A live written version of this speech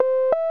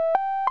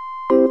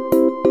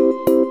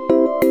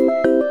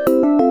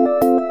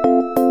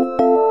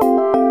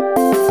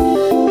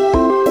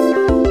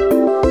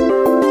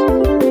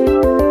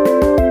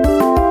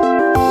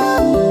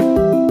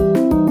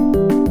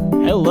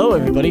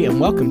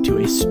welcome to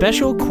a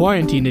special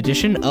quarantine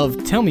edition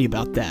of Tell Me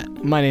About That.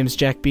 My name is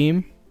Jack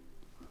Beam.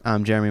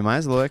 I'm Jeremy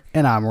Meislowick.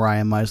 And I'm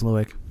Ryan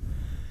Meislowick.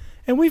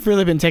 And we've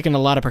really been taking a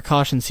lot of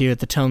precautions here at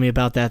the Tell Me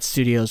About That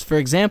studios. For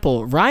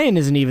example, Ryan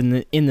isn't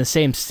even in the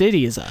same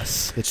city as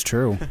us. It's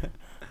true.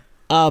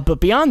 But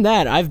beyond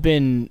that, I've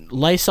been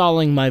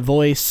Lysoling my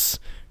voice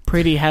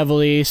pretty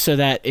heavily so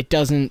that it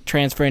doesn't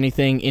transfer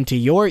anything into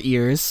your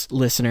ears,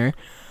 listener.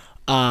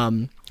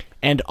 And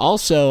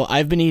also,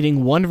 I've been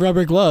eating one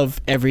rubber glove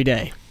every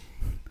day.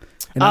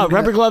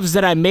 Rubber gloves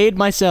that I made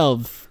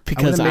myself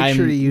because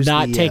I'm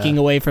not taking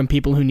away from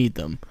people who need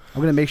them. I'm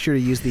going to make sure to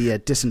use the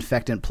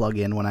disinfectant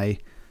plug-in when I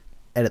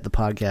edit the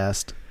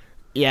podcast.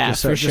 Yeah,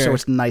 for sure. Just so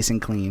it's nice and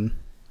clean.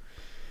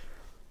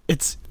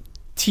 It's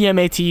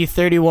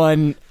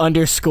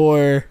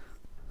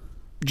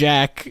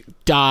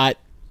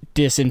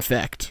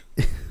TMAT31_Jack.disinfect.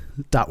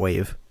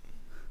 .wave.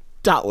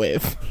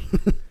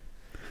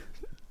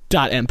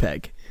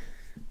 .MPEG.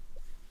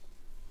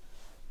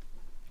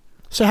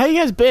 So how you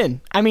guys been?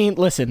 I mean,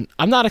 listen,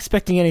 I'm not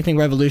expecting anything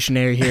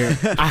revolutionary here.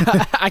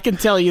 I can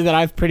tell you that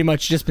I've pretty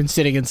much just been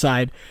sitting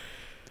inside.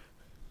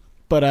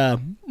 But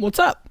what's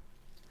up?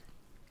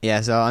 Yeah,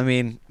 so I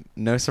mean,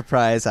 no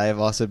surprise, I have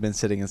also been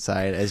sitting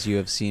inside, as you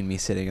have seen me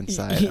sitting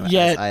inside.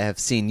 Yeah. I have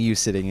seen you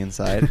sitting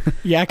inside.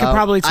 Yeah, I could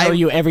probably tell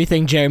you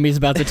everything Jeremy's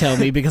about to tell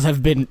me because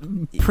I've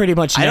been pretty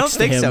much next to him. I don't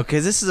think so,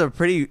 because this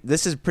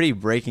is pretty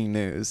breaking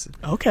news.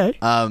 Okay.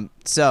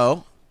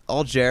 So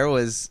old Jer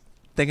was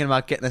thinking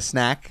about getting a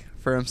snack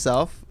for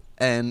himself,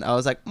 and I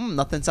was like,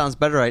 nothing sounds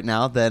better right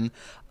now than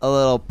a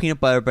little peanut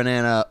butter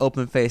banana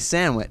open face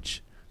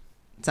sandwich.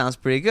 Sounds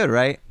pretty good,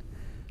 right?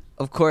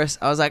 Of course,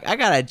 I was like, I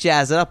gotta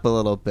jazz it up a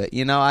little bit.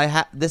 You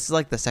know, this is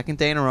like the second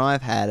day in a row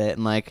I've had it,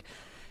 and like,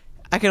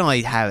 I can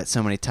only have it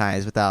so many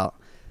times without,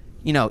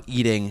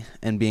 eating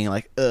and being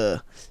like,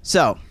 ugh.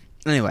 So,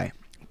 anyway,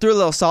 threw a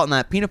little salt in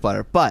that peanut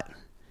butter, but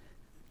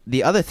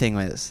the other thing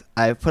was,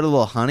 I put a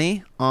little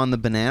honey on the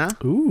banana.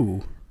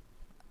 Ooh.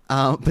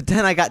 But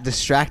then I got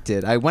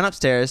distracted. I went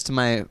upstairs to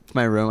my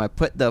room. I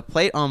put the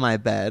plate on my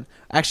bed.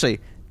 Actually,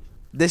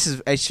 I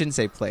shouldn't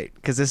say plate,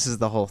 because this is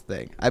the whole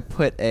thing.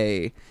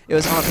 It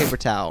was on a paper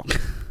towel.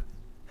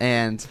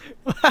 And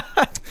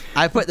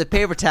I put the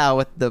paper towel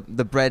with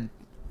the bread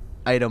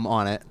item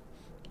on it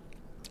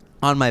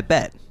on my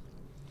bed.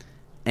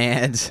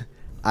 And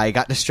I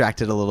got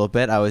distracted a little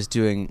bit. I was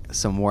doing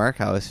some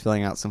work. I was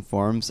filling out some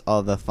forms,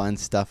 all the fun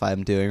stuff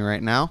I'm doing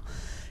right now.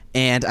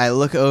 And I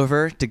look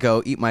over to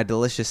go eat my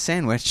delicious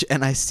sandwich,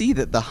 and I see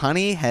that the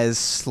honey has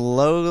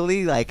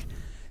slowly,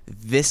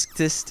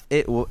 viscous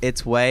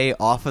its way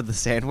off of the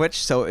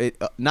sandwich, so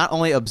it not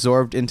only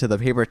absorbed into the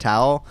paper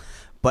towel,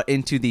 but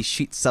into the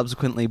sheet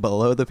subsequently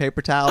below the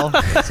paper towel.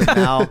 So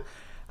now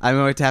I'm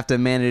going to have to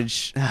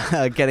manage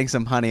getting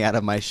some honey out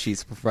of my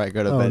sheets before I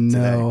go to bed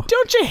today.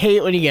 Don't you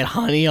hate when you get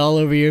honey all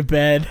over your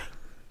bed?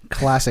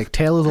 Classic.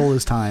 Tale as old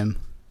as time.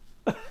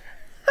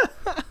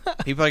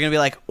 People are going to be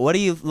like, what do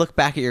you look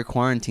back at your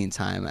quarantine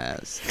time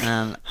as?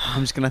 And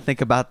I'm just going to think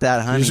about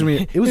that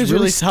honey. It was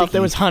really tough.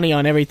 There was honey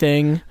on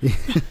everything.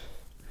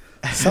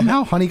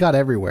 Somehow honey got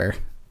everywhere.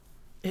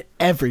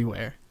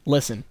 Everywhere.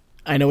 Listen,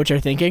 I know what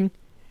you're thinking.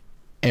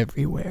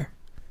 Everywhere.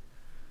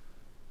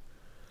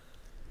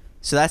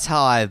 So that's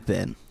how I've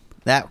been.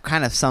 That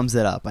kind of sums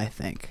it up, I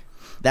think.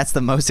 That's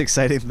the most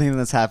exciting thing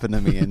that's happened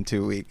to me in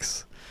 2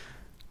 weeks.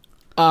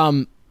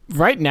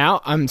 Right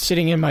now, I'm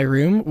sitting in my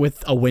room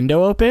with a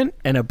window open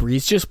and a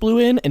breeze just blew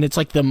in, and it's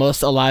like the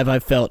most alive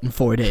I've felt in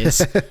 4 days.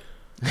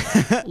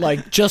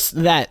 Like,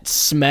 just that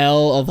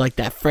smell of,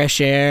 that fresh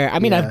air. I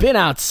mean, I've been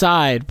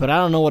outside, but I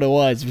don't know what it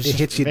was. It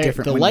hits you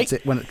different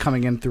when it's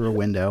coming in through a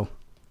window.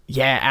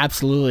 Yeah,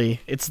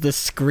 absolutely. It's the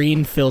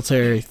screen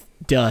filter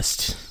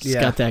dust. It's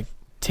got that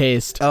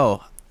taste.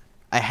 Oh,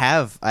 I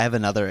have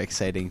another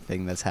exciting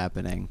thing that's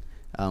happening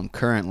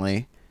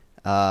currently.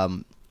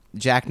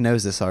 Jack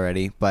knows this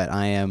already, but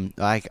I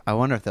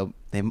wonder if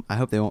I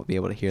hope they won't be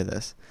able to hear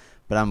this,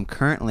 but I'm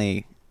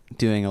currently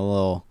doing a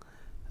little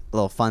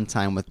fun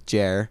time with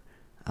Jer,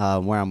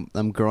 where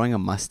I'm growing a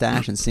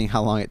mustache and seeing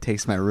how long it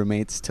takes my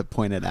roommates to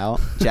point it out.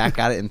 Jack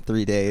got it in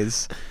 3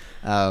 days.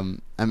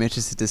 I'm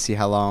interested to see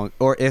how long,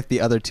 or if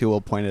the other two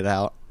will point it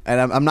out. And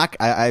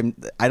I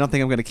don't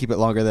think I'm going to keep it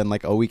longer than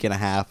a week and a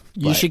half.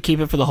 You should keep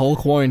it for the whole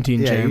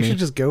quarantine, Jeremy. You should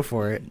just go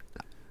for it.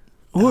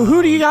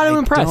 Who do you got to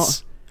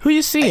impress? Who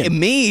you seeing?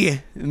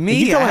 Me.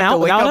 You going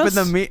out without us?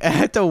 I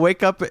have to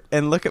wake up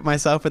and look at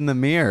myself in the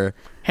mirror.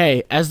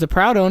 Hey, as the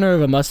proud owner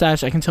of a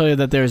mustache, I can tell you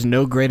that there is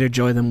no greater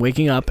joy than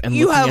waking up and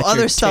looking at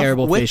your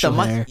terrible facial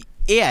hair.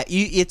 Yeah,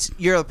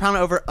 you're a proud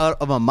owner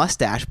of a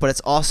mustache, but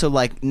it's also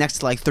next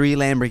to 3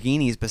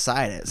 Lamborghinis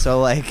beside it.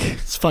 So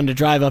it's fun to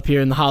drive up here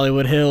in the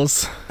Hollywood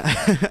Hills.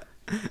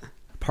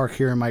 Park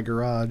here in my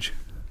garage.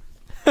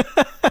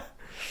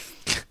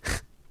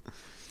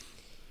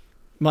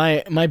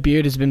 My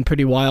beard has been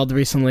pretty wild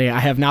recently.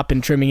 I have not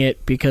been trimming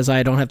it because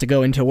I don't have to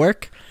go into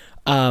work.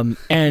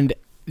 And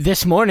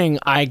this morning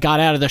I got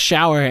out of the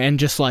shower and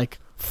just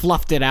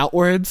fluffed it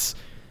outwards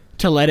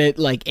to let it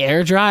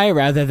air dry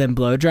rather than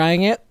blow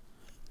drying it.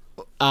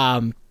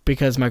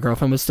 because my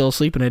girlfriend was still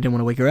asleep and I didn't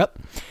want to wake her up.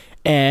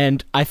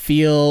 And I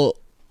feel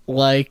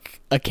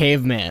like a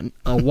caveman,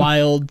 a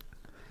wild,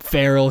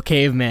 feral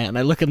caveman.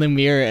 I look in the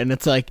mirror and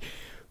it's like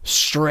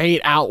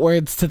straight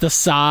outwards to the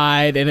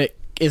side, and it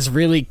is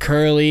really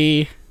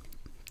curly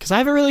because I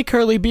have a really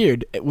curly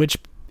beard, which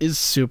is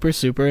super,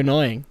 super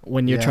annoying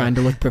when you're trying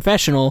to look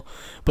professional,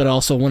 but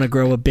also want to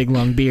grow a big,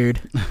 long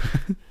beard.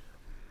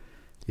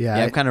 Yeah,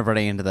 I'm kind of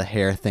running into the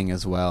hair thing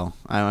as well.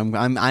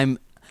 I'm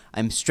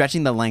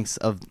stretching the lengths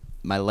of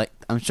my I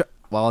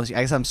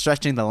guess I'm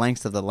stretching the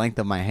length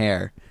of my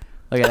hair.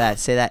 Look at that.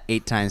 Say that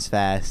 8 times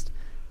fast.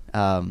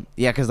 Yeah,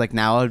 because like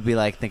now I would be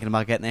like thinking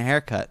about getting a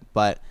haircut,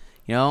 but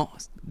you know,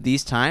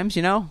 these times,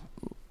 you know,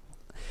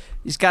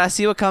 you just gotta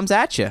see what comes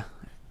at you,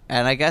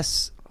 and I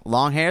guess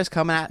long hair is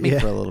coming at me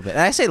for a little bit.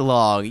 And I say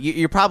long,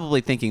 you're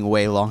probably thinking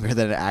way longer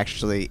than it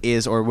actually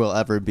is or will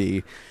ever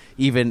be.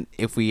 Even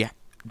if we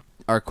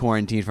are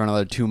quarantined for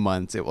another 2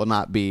 months, it will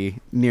not be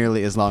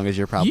nearly as long as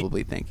you're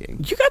probably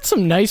thinking. You got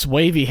some nice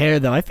wavy hair,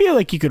 though. I feel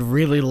like you could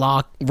really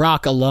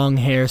rock a long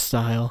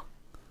hairstyle.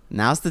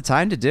 Now's the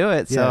time to do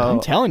it. So I'm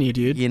telling you,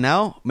 dude. You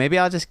know, maybe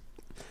I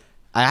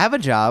have a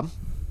job.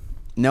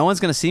 No one's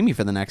going to see me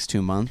for the next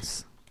 2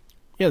 months.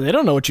 Yeah, they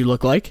don't know what you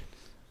look like.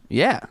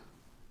 Yeah.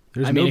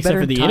 There's I mean, except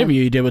for the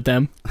interview you did with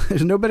them.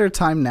 There's no better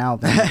time now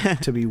than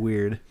to be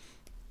weird.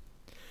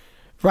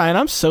 Ryan,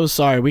 I'm so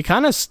sorry. We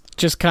kind of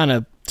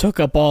took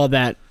up all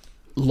that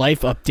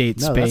life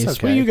update space. That's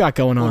okay. What you got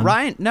going on?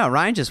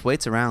 Ryan just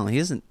waits around.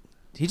 This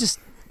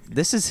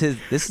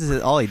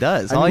is all he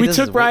does. We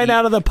took Ryan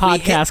out of the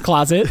podcast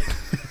closet.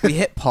 We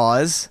hit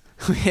pause.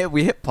 We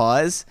hit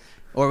pause,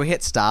 or we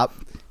hit stop.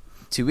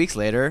 2 weeks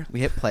later, we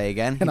hit play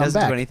again. He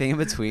doesn't do anything in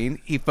between.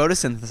 He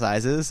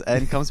photosynthesizes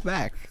and comes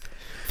back.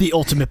 The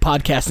ultimate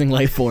podcasting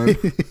life form.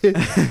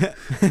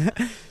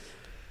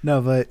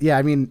 No, but yeah,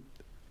 I mean,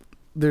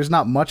 there's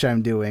not much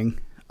I'm doing.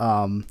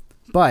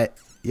 But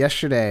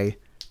yesterday,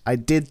 I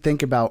did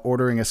think about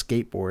ordering a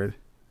skateboard.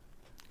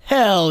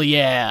 Hell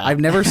yeah.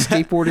 I've never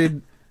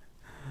skateboarded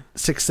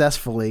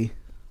successfully.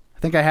 I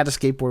think I had a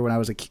skateboard when I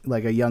was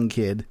a young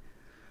kid,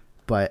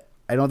 but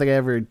I don't think I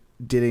ever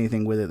did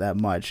anything with it that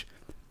much.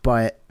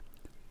 But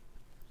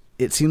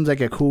it seems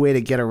like a cool way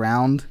to get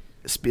around,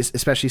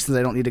 especially since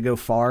I don't need to go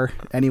far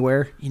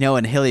anywhere. You know,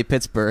 in hilly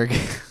Pittsburgh.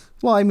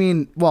 Well, I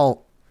mean,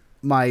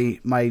 my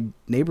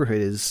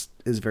neighborhood is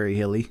very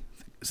hilly,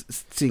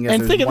 seeing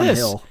as there's one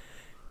hill.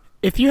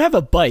 If you have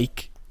a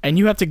bike and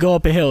you have to go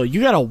up a hill, you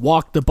got to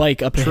walk the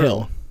bike up a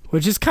hill,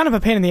 which is kind of a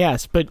pain in the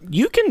ass. But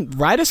you can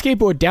ride a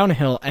skateboard down a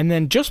hill and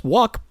then just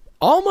walk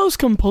almost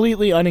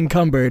completely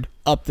unencumbered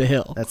up the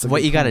hill. That's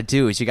what you got to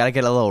do is you got to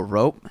get a little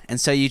rope, and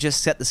so you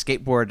just set the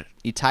skateboard.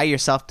 You tie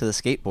yourself to the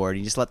skateboard.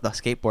 You just let the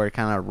skateboard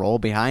kind of roll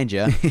behind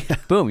you. Yeah.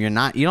 Boom! You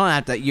don't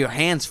have to. Your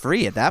hands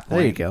free at that point.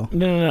 There you go.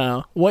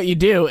 No. What you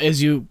do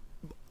is you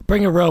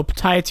bring a rope,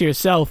 tie it to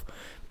yourself,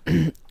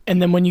 and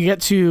then when you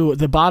get to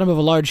the bottom of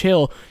a large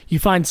hill, you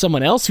find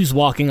someone else who's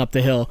walking up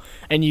the hill,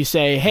 and you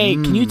say, "Hey,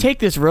 can you take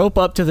this rope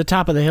up to the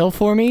top of the hill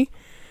for me?"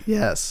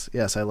 Yes,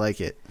 I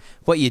like it.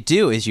 What you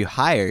do is you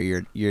hire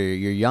your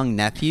young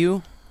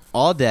nephew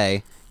all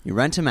day. You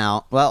rent him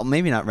out. Well,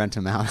 maybe not rent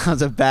him out. That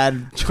was a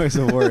bad choice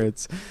of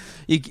words.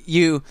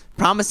 You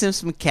promise him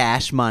some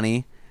cash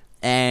money,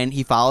 and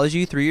he follows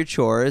you through your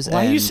chores.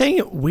 Why are you saying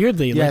it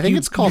weirdly? Yeah, I think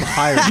it's called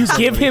hire. You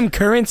give him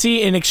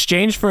currency in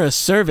exchange for a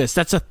service.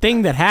 That's a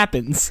thing that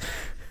happens.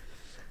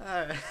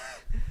 All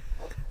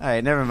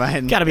right, never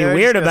mind. Gotta be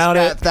weird about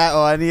it. That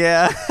one,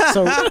 yeah.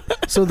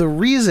 So the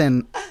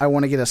reason I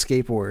want to get a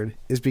skateboard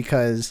is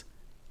because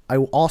I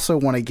also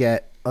want to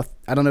get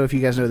I don't know if you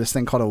guys know this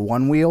thing called a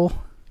one wheel.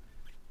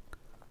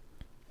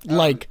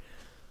 Like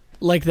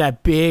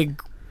that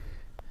big,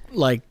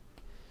 one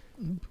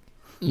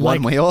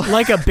wheel,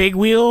 like a big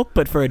wheel,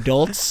 but for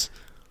adults.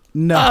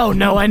 No, oh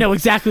no, I know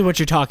exactly what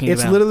you're talking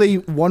about. It's literally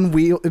one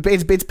wheel.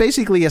 It's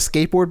basically a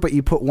skateboard, but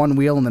you put one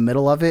wheel in the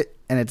middle of it,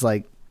 and it's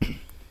like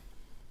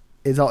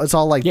it's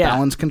all like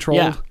balance controlled.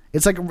 Yeah.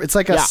 It's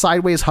like a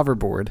sideways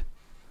hoverboard.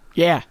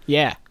 Yeah.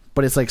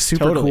 But it's like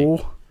super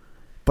cool.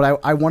 But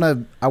I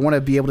want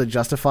to be able to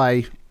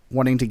justify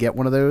wanting to get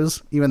one of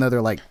those, even though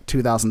they're like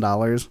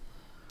 $2,000.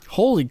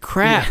 Holy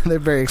crap! Yeah, they're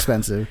very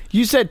expensive.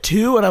 You said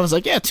 2, and I was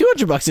like, yeah,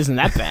 $200 isn't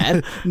that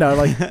bad. No,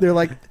 like they're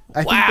like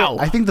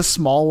I think the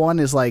small one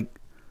is like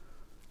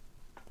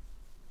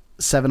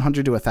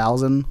 $700 to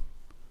 $1,000.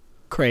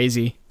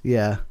 Crazy.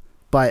 Yeah,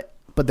 but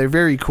they're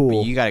very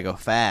cool. But you gotta go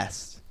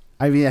fast.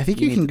 I mean, I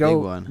think you can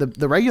go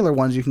the regular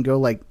ones. You can go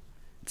like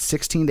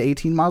 16 to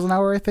 18 miles an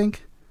hour. I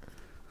think.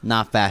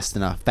 Not fast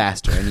enough.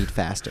 Faster. I need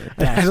faster.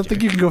 I don't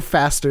think you can go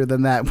faster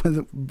than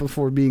that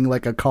before being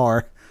like a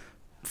car.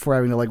 Before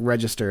having to like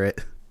register it.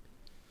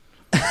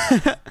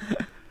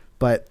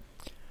 But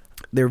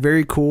they're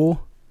very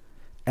cool,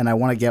 and I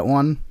want to get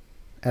one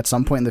at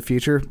some point in the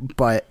future,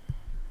 but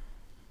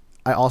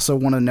I also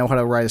want to know how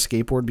to ride a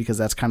skateboard because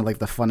that's kind of like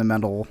the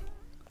fundamental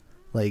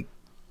like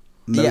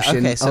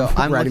motion. Yeah, okay, so of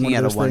I'm riding looking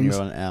at a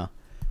one-year-old now.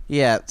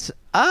 Yeah.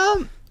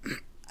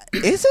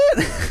 Is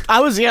it?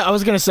 I was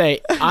gonna say.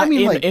 I mean,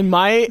 mean, like,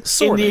 in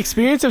sorta. the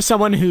experience of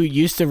someone who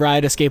used to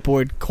ride a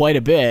skateboard quite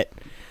a bit,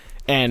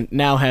 and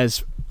now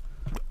has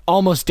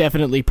almost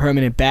definitely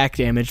permanent back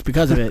damage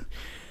because of it.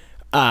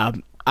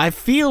 I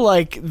feel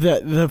like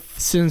the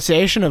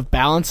sensation of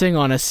balancing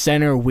on a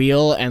center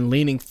wheel and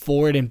leaning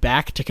forward and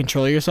back to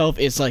control yourself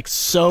is like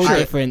so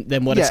different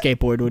than what a Yeah.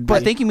 skateboard would be.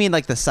 But I think you mean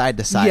like the side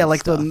to side. Yeah,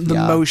 like the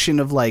stuff. motion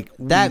of like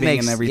That weaving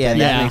makes and everything. that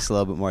Yeah. makes a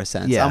little bit more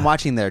sense. Yeah. I'm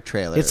watching their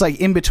trailer. It's like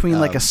in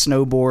between like a Um,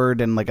 snowboard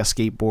and like a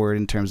skateboard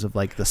in terms of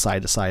like the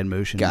side to side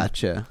motion.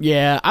 gotcha.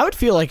 yeah, I would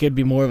feel like it'd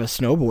be more of a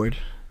snowboard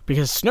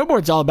because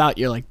snowboard's all about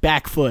your like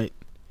back foot.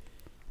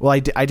 Well,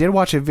 I did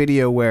watch a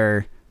video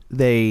where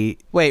they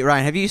Wait,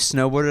 Ryan, have you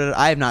snowboarded?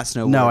 I have not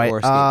snowboarded No,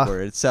 or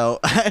skateboarded, so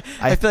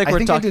I feel like we're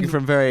think I talking did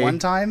from very. one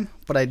time,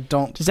 but I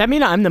don't. Does that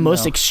mean I'm the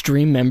most No.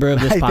 extreme member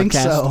of this I podcast? think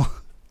so.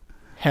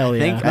 Hell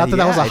yeah. think- Not that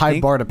that was a I high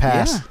think- bar to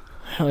pass. yeah.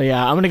 Hell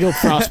yeah. I'm gonna go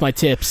cross my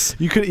tips.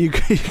 You could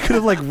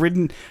have like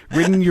ridden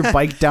your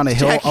bike down a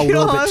hill Jack, a you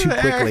little don't bit too have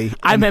hair. quickly.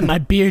 I meant my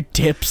beard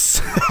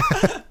tips.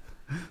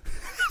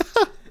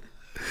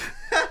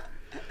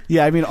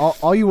 Yeah, I mean,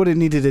 all you would have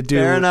needed to do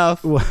Fair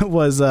enough.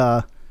 was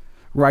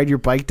ride your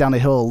bike down a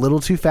hill a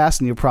little too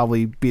fast, and you'll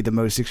probably be the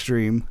most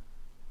extreme.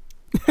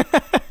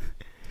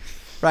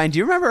 Ryan, do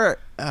you remember?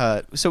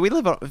 So we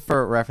live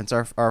for reference.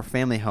 Our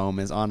family home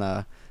is on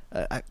a.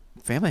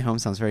 Family home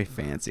sounds very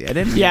fancy. I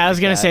didn't. Yeah, I was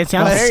gonna that. say it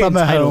sounds A very summer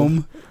entitled.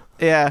 home.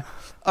 Yeah,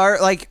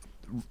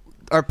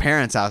 our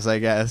parents' house, I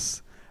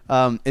guess,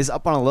 is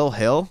up on a little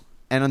hill,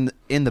 and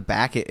in the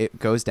back it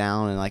goes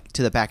down, and like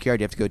to the backyard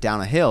you have to go down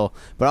a hill,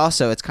 but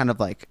also it's kind of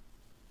like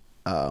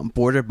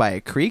bordered by a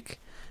creek,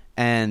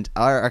 and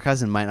our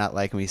cousin might not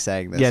like me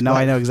saying this. Yeah, no, but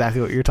I know exactly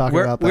what you're talking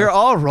about. We're there.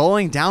 all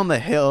rolling down the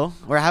hill.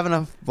 We're having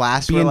a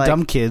blast. Being we're like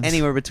dumb kids.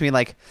 anywhere between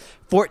like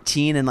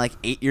 14 and like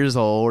 8 years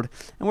old,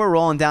 and we're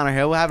rolling down a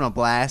hill. We're having a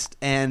blast,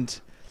 and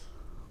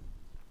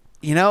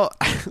you know,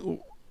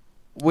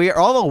 we are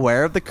all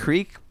aware of the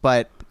creek,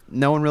 but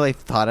no one really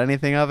thought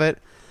anything of it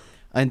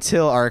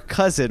until our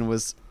cousin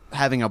was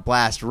having a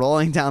blast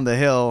rolling down the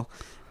hill,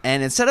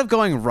 and instead of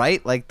going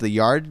right like the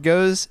yard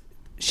goes,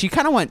 she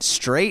kind of went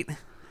straight,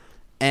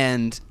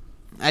 and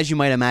as you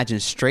might imagine,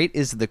 straight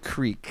is the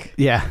creek.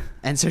 Yeah.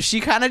 And so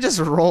she kind of just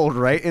rolled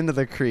right into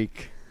the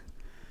creek.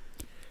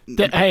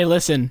 Hey,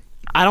 listen,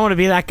 I don't want to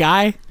be that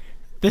guy.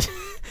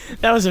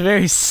 That was a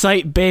very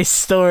site-based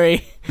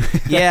story.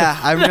 Yeah,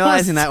 I'm That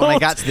realizing was that when I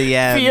told got to the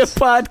end. Via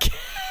podcast.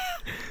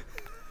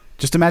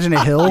 Just imagine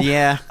a hill.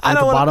 Yeah. I At the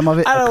don't wanna- bottom of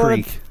it, I a don't wanna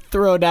creek.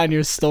 Throw down your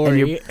And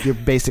story. you're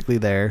basically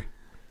there.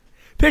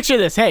 Picture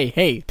this.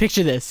 Hey,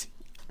 picture this.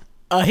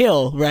 A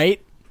hill,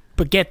 right?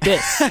 But get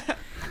this.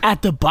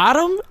 At the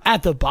bottom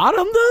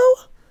though,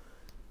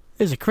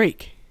 there's a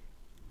creek.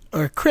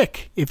 Or a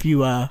crick if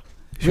you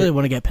really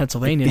want to get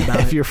Pennsylvanian about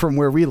If it. you're from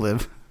where we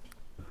live.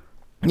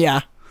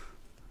 Yeah.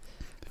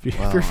 If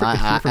Well, you're from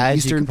as you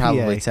Eastern can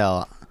probably PA.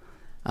 tell,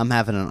 I'm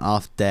having an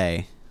off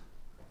day.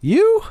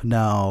 You?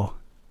 No.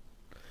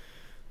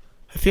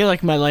 I feel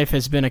like my life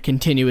has been a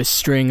continuous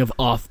string of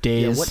off Yeah,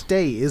 days. what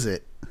day is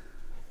it?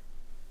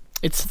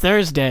 It's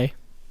Thursday.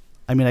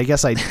 I mean, I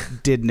guess I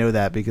did know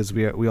that because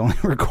we only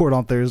record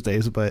on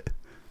Thursdays, but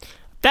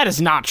That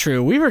is not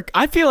true.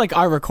 I feel like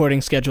our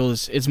recording schedule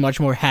is much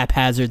more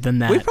haphazard than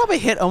that. We probably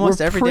hit almost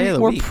every day of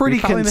the we're week. pretty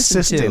We probably missed them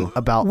consistent too.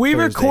 about We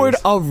Thursdays. record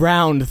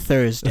around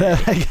Thursday.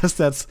 I guess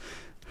that's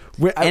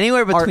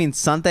Anywhere our- between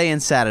Sunday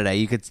and Saturday,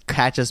 you could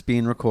catch us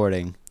being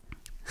recording.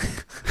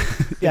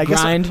 yeah, I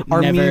guess grind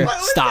our never mean,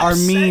 stops. Our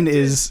mean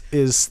is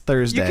You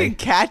Thursday. can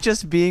catch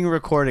us being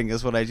recording,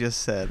 is what I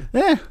just said.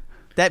 Eh,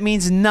 That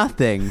means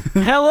nothing.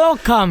 Hello,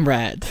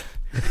 comrade.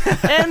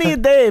 Any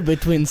day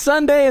between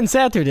Sunday and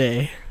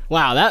Saturday.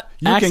 Wow, that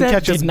You can accent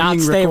catch us did not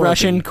being stay recording.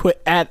 Russian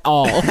at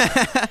all.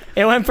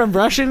 It went from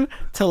Russian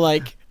to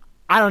like,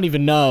 I don't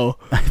even know.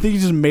 I think you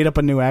just made up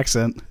a new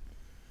accent.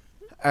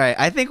 All right,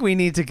 I think we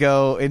need to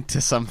go into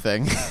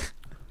something.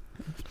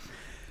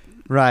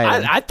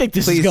 Right. I think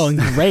this Please. is going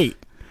great.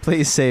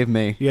 Please save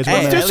me. You guys Hey,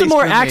 wanna- Let's at do some least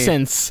more for me.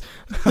 accents.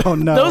 Oh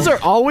no, Those are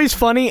always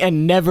funny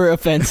and never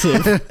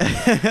offensive.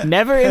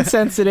 Never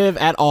insensitive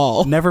at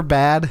all. never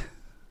bad,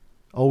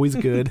 always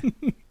good.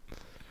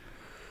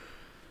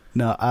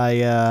 No,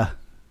 I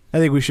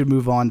think we should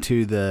move on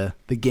to the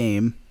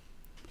game.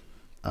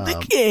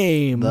 The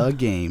game. The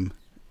game.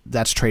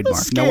 That's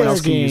trademark. The No one else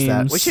can scare use that.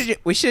 games.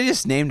 We should have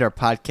just named our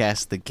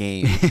podcast The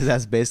Game, because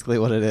that's basically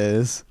what it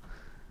is.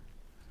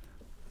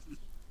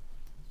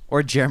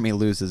 Or Jeremy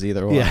loses,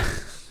 either one. Yeah,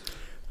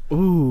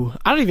 Ooh,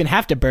 I don't even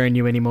have to burn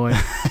you anymore.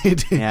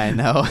 it Yeah, I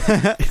know.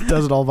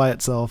 does it all by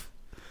itself.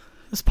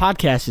 This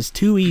podcast is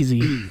too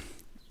easy.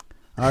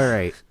 All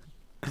right.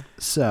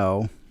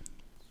 So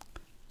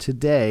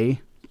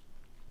today,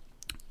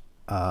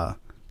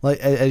 like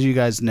as you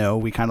guys know,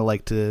 we kind of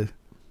like to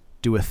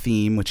do a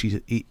theme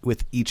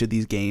with each of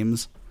these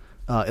games,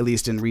 at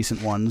least in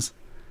recent ones.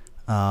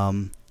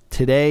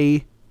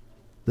 Today,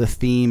 the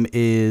theme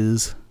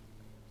is,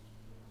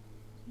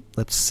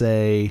 let's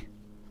say,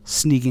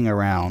 sneaking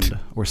around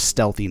or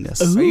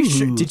stealthiness. Ooh. Are you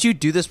sure? Did you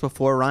do this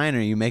before, Ryan, or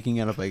are you making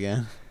it up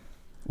again?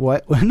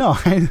 What? No,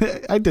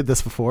 I did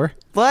this before.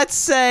 Let's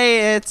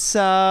say it's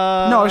No,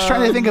 I was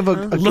trying to think of a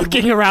good-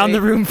 Looking around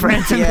the room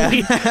frantically.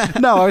 Yeah.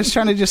 No, I was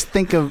trying to just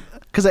think of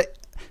because I.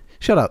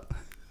 Shut up.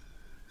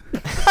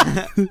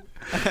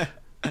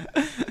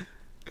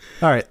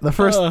 All right,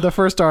 the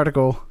first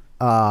article,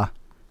 how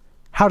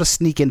to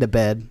sneak into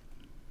bed.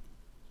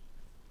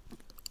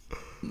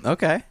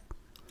 Okay.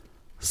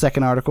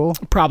 Second article,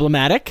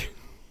 Problematic.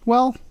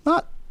 well,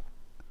 not.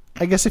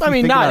 I guess if you I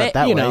mean, think not about it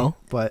that you way, know.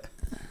 but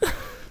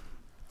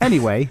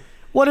anyway,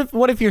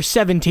 What if you're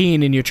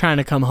 17 and you're trying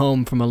to come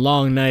home from a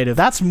long night of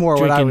that's more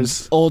what I drinking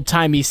was. old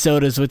timey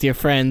sodas with your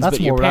friends, That's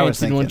but your more what I was parents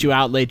didn't want thinking. you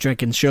out late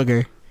drinking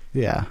sugar?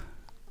 Yeah,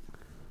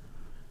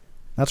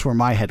 that's where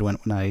my head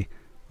went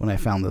when I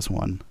found this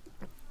one.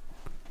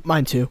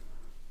 Mine too.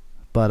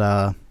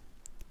 But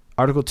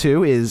article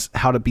 2 is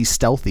how to be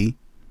stealthy.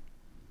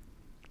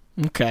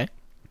 Okay.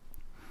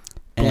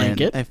 And-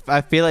 Blanket.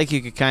 I feel like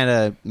you could kind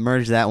of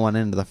merge that one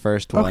into the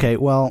first one. Okay,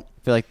 well, I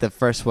feel like the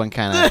first one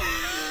kind of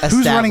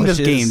who's running this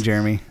game,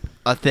 Jeremy?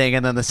 a thing,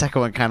 and then the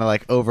second one kind of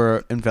like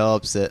over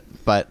envelops it.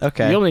 But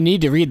okay, You only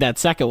need to read that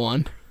second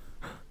one.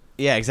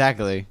 yeah,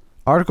 exactly.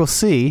 Article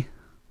C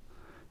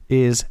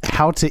is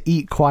how to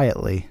eat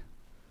quietly.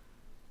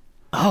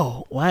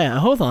 Oh, wow.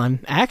 Hold on.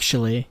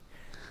 Actually,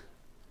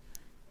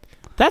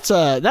 that's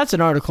an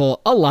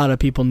article a lot of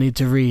people need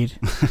to read.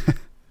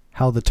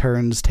 How the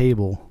turns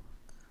table.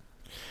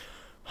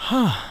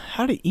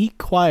 How to eat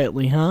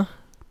quietly, huh?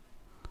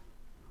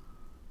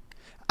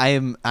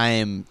 I'm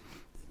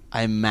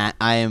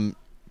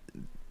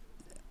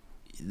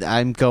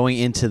going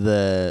into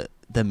the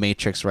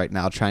Matrix right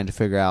now, trying to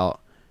figure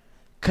out,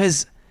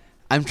 because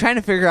I'm trying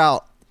to figure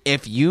out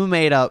if you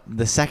made up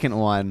the second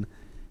one,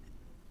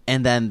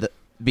 and then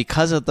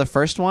because of the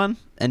first one,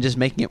 and just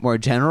making it more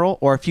general,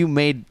 or if you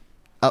made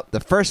up the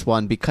first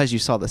one because you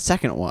saw the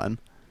second one.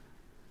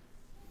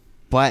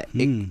 But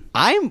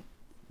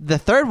the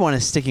third one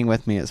is sticking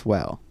with me as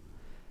well,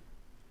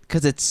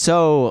 because it's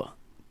so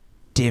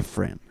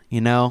different, you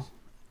know.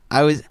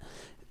 Like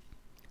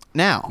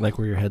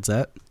where your head's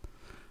at?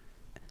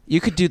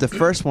 You could do the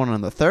first one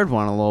and the third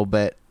one a little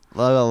bit.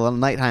 A little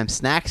nighttime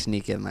snack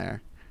sneak in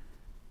there.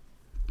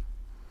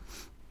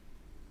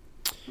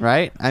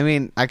 Right? I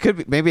mean, I could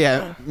be, maybe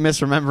I'm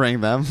misremembering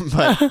them,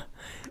 but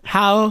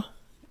How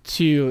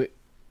to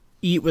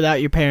eat without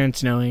your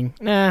parents knowing?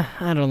 Nah,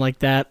 I don't like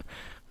that.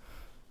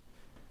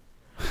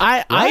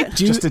 I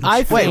do. Just in- I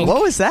wait, think,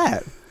 what was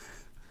that?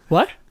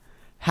 What?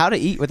 How to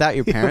eat without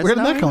your parents? Where did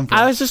that knowing? come from?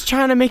 I was just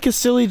trying to make a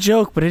silly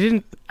joke, but it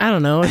didn't. I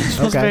don't know. It just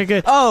wasn't Okay. very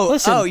good. Oh,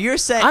 Listen, you're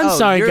saying. I'm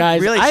sorry, you're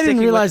guys. Really I didn't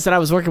sticking realize that I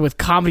was working with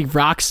comedy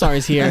rock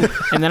stars here,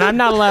 and then I'm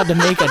not allowed to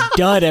make a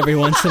dud every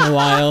once in a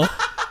while.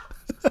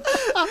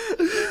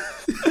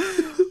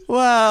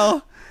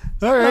 Wow.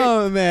 All right.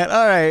 Oh man.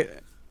 All right.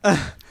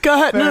 Go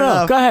ahead. Fair No,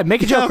 enough. go ahead.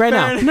 Make a joke right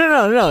fair now.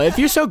 enough. No. If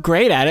you're so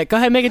great at it, go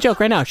ahead. Make a joke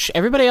right now. Shh,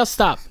 everybody else,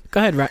 stop. Go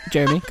ahead,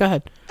 Jeremy. Go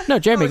ahead. No,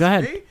 Jeremy, go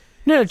ahead. Me?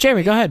 No,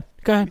 Jeremy, go ahead.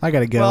 Go ahead. I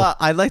gotta go. Well,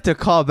 I'd like to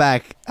call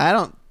back. I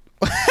don't.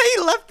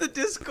 He left the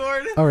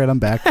Discord. All right, I'm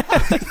back.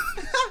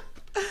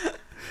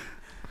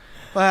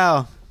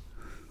 Wow.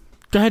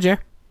 Go ahead, Jer.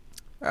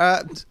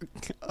 It's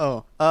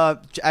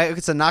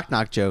a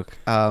knock joke.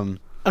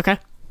 Okay.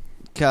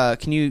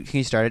 Can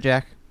you start it,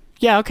 Jack?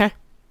 Yeah. Okay.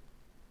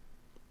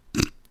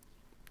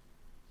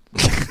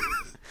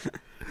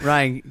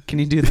 Ryan, can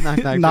you do the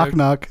knock knock joke?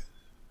 knock.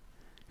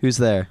 Who's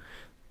there?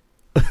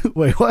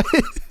 Wait, what?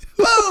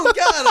 Boom!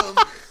 Got him.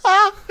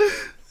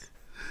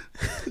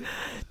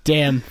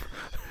 Damn.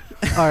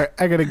 All right,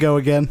 I gotta go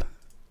again.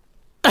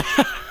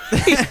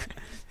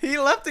 He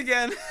left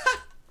again.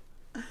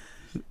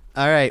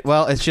 All right.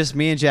 Well, it's just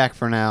me and Jack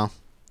for now.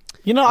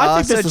 You know, I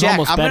think this so is Jack,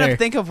 almost I'm better. gonna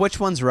think of which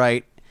one's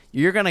right.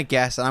 You're gonna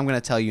guess, and I'm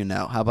gonna tell you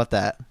no. How about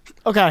that?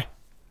 Okay.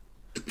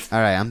 All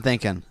right. I'm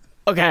thinking.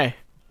 Okay.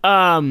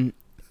 I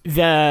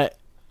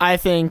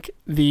think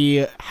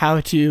the how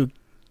to.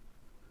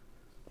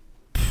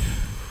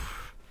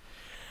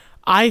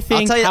 I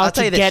think tell you- how I'll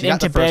tell to you this, get you got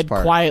into the first bed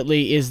part.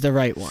 quietly is the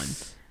right one.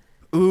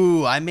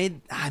 Ooh, I made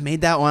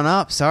that one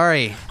up.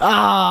 Sorry.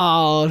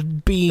 Oh,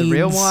 beans.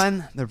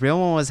 The real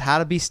one was how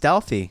to be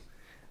stealthy.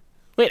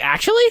 Wait,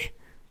 actually?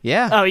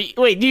 Yeah. Oh,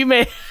 wait, you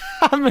made.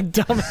 I'm a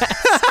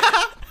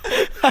dumbass.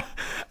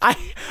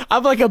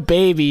 I'm like a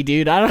baby,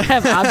 dude. I don't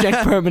have object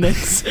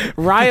permanence.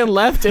 Ryan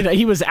left and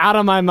he was out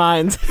of my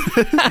mind.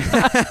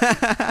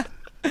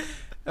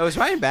 Oh, is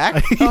Ryan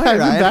back? Yeah, Oh, hey, I've been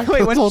Ryan. back Wait,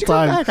 the when whole did you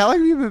come time. back? How long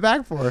have you been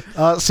back for?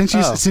 Since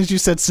you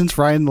said since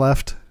Ryan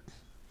left.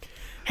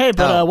 Hey,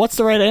 but Oh. what's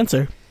the right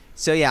answer?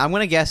 So yeah, I'm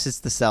gonna guess it's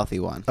the stealthy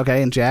one.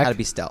 Okay, and Jack, How to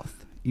be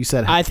stealth. you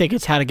said I think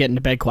it's how to get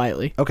into bed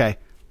quietly. okay.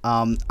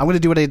 I'm gonna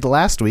do what I did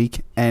last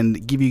week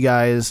and give you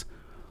guys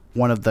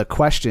one of the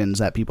questions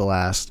that people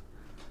asked,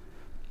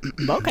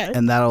 Okay.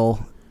 and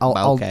I'll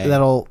Okay.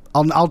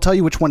 tell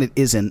you which one it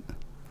isn't.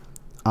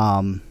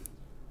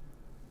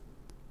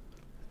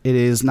 It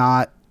is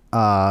not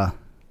how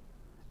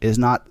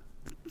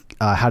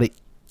to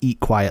eat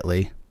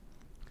quietly.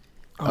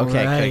 Okay,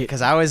 Alright.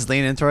 because I was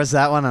leaning towards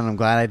that one, and I'm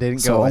glad I didn't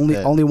So go with only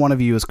it. only one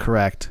of you is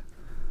correct.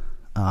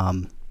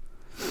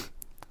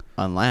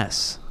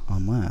 Unless.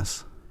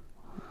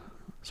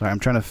 Sorry, I'm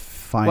trying to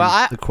find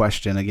Well, the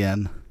question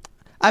again.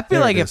 I feel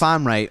There like it if is.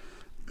 I'm right,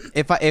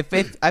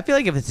 I feel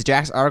like if it's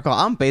Jack's article,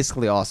 I'm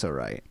basically also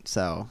right.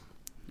 So,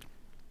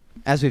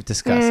 as we've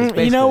discussed, it's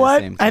basically You know the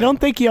what? same I thing. don't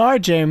think you are,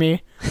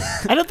 Jeremy.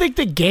 I don't think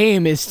the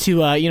game is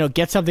to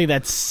get something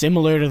that's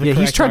similar to the. Yeah,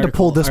 he's correct tried to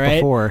pull article, this all right?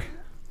 before.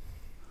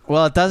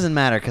 Well, it doesn't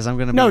matter because I'm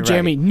gonna. No, be right.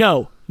 Jeremy.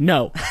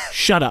 No.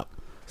 Shut up.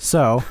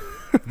 So,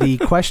 the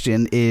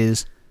question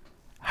is,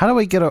 how do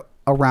I get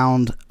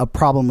around a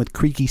problem with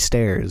creaky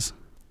stairs?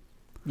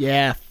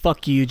 Yeah,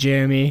 fuck you,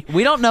 Jeremy.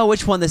 We don't know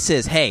which one this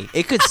is. Hey,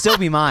 it could still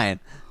be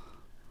mine.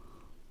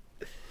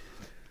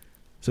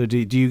 So, do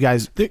you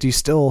guys do you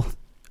still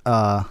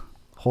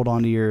hold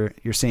on to your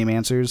same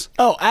answers?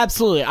 Oh,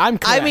 absolutely. I'm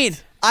correct. I mean,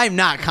 I'm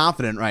not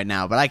confident right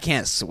now, but I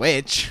can't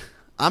switch.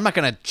 I'm not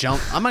gonna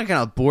jump. I'm not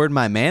gonna board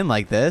my man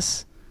like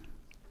this.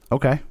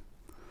 Okay.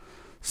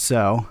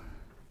 So,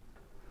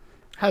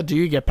 how do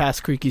you get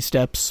past creaky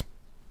steps?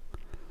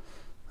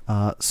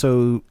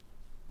 so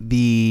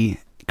the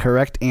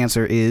correct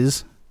answer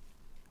is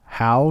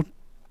how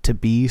to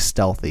be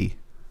stealthy.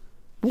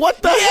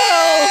 What the hell?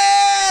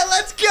 Yeah,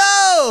 let's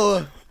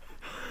go.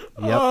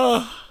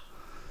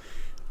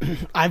 Yep.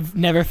 I've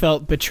never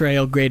felt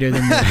betrayal greater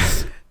than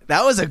this.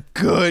 That was a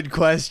good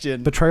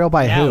question. Betrayal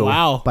by Yeah, who?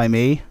 wow. By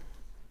me?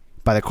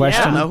 By the I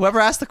question? don't know. Whoever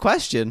asked the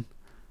question.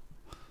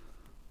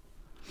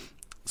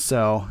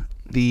 So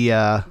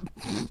the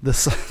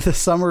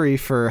summary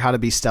for how to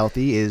be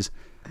stealthy is: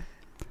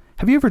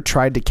 have you ever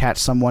tried to catch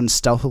someone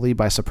stealthily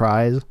by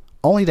surprise,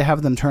 only to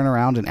have them turn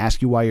around and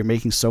ask you why you're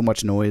making so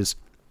much noise?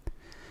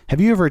 Have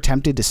you ever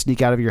attempted to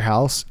sneak out of your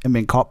house and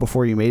been caught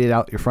before you made it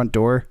out your front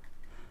door?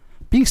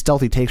 Being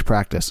stealthy takes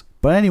practice,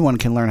 but anyone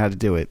can learn how to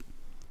do it.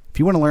 If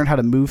you want to learn how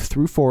to move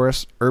through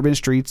forests, urban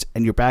streets,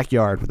 and your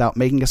backyard without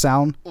making a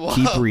sound,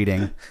 keep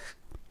reading.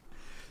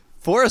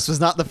 Forrest was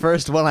not the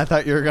first one I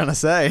thought you were gonna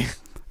say.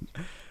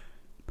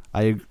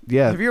 Have you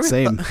ever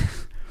same.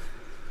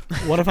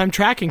 What if I'm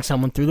tracking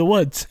someone through the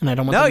woods and I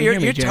don't want No, them to you're hear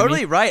me, you're Jeremy?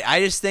 totally right.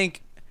 I just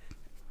think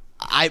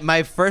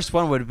my first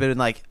one would have been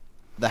like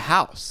the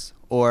house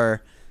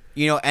or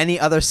any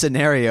other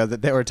scenario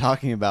that they were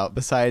talking about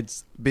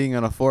besides being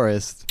in a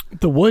forest.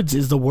 The woods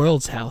is the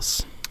world's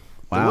house.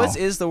 Wow. The woods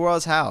is the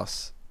world's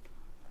house.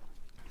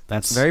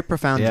 That's Very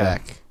profound, yeah.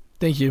 Jack.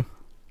 Thank you.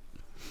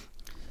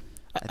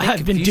 think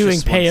I've been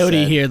Confucius doing once peyote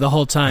said- here the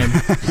whole time.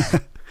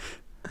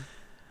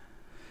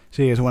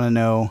 So you guys want to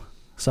know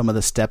some of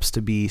the steps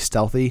to be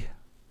stealthy?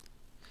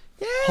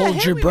 Yeah, Hold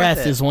hit your me with breath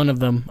it. is one of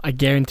them. I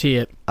guarantee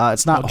it.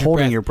 It's not Hold your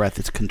holding breath. your breath;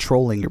 it's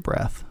controlling your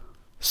breath.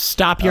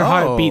 Stop your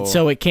heartbeat Oh.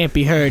 so it can't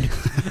be heard.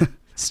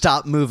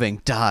 Stop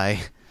moving,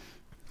 die.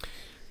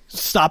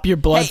 Stop your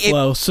blood Hey,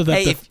 flow so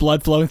that the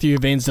blood flowing through your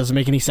veins doesn't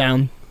make any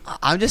sound.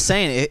 I'm just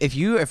saying, if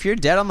you're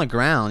dead on the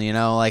ground,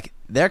 like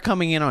they're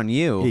coming in on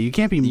you. Yeah, you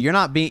can't be. You're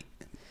not being.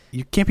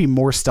 You can't be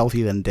more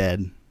stealthy than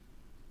dead.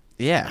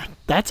 Yeah,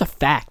 That's a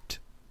fact.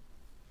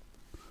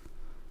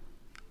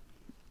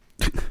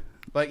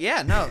 but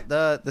yeah, no.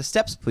 The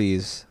steps,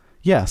 please.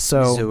 Yeah.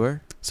 So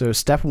Sewer.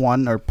 step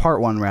one, or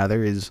part one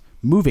rather, is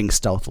moving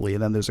stealthily,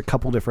 and then there's a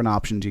couple different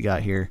options you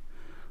got here.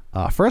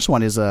 First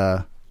one is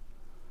not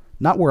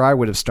where I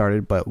would have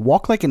started, but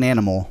walk like an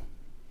animal.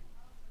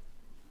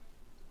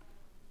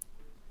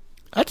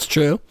 That's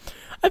true.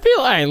 I feel.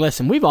 All right,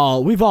 listen. We've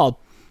all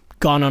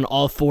gone on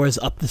all fours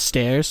up the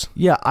stairs.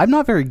 Yeah, I'm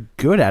not very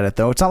good at it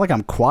though. It's not like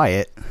I'm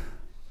quiet.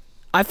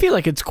 I feel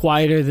like it's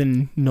quieter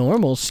than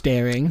normal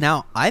staring.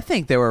 Now, I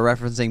think they were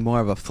referencing more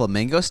of a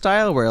flamingo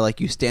style, where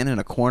like you stand in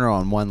a corner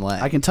on one leg.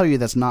 I can tell you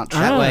that's not true.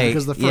 That way,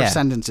 because the first yeah.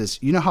 sentence is,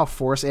 you know how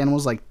forest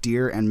animals like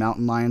deer and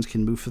mountain lions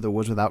can move through the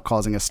woods without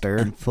causing a stir?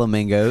 and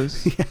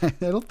flamingos. Yeah,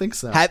 I don't think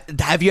so.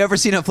 Have you ever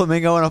seen a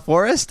flamingo in a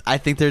forest? I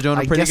think they're doing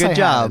a I pretty guess good I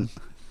job. haven't.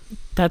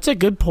 That's a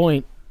good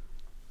point.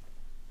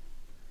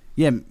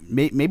 Yeah,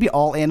 maybe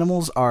all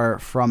animals are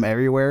from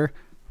everywhere.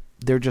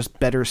 They're just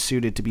better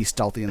suited to be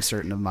stealthy in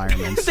certain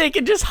environments. They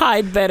can just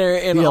hide better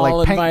in Yeah, all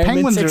like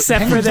environments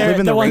except for penguins live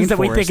in the the ones that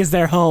we rainforest. think is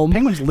their home.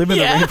 Penguins live in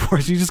Yeah. the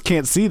rainforest. You just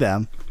can't see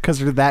them because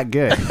they're that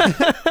good.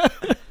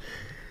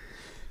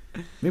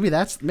 maybe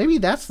that's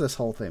this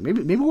whole thing.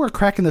 Maybe we're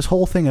cracking this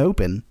whole thing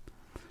open.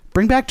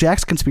 Bring back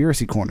Jack's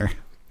conspiracy corner.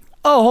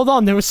 Oh, hold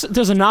on. There's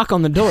a knock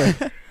on the door.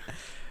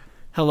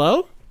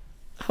 Hello?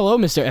 Hello,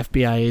 Mr.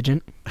 FBI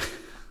agent.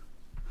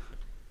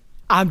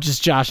 I'm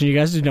just joshing you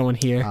guys. There's no one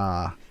here.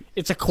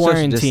 It's a Social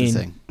quarantine.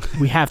 distancing.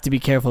 We have to be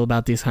careful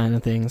about these kind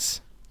of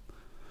things.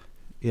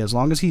 Yeah, as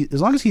long as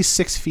he's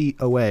 6 feet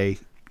away,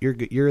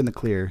 you're in the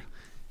clear.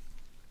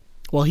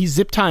 Well, he's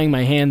zip tying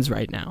my hands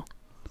right now.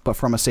 But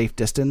from a safe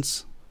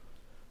distance.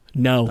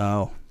 No.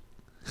 Oh,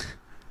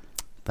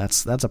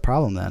 that's a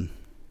problem then.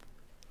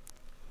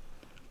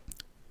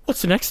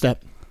 What's the next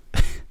step?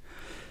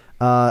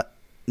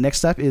 Next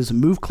step is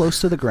move close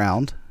to the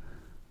ground,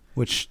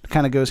 which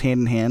kind of goes hand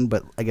in hand,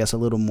 but I guess a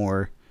little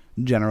more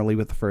generally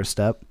with the first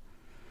step.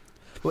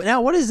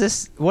 Now, what is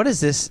this? What is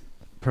this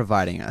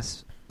providing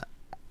us?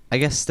 I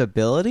guess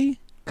stability.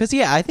 Because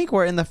I think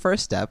we're in the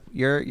first step.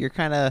 You're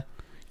kind of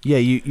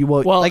you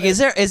Well, like. Is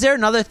there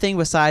another thing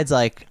besides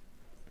like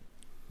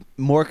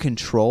more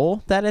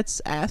control that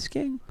it's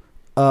asking?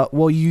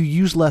 well, you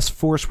use less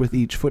force with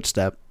each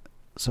footstep,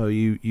 so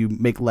you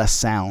make less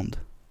sound.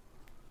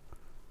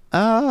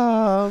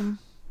 and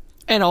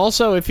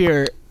also if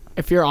you're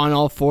on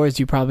all fours,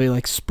 you probably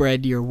like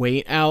spread your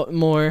weight out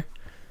more.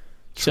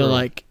 So True.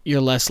 like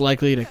you're less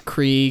likely to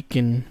creak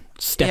and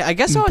step. Yeah, I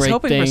guess and I was break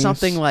hoping things. for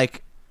something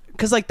like,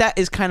 because like that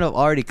is kind of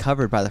already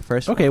covered by the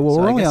first Okay, one. well,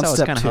 So we're I only guess on I was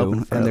step kinda 2,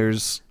 hoping for and it.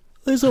 there's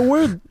There's a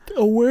word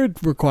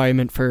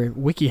requirement for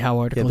WikiHow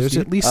articles. there's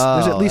dude. at least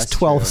Oh, that's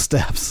 12 true.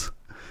 steps.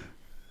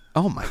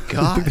 Oh my I think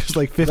god. there's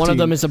like 15. One of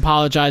them is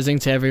apologizing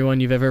to everyone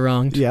you've ever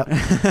wronged. Yeah.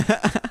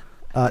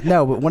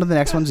 No, but one of the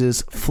next ones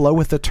is flow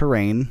with the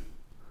terrain.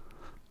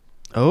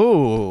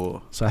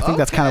 Oh. So I think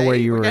that's kind of where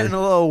you We're were. getting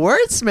a little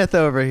wordsmith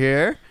over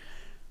here.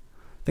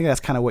 I think that's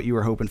kind of what you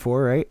were hoping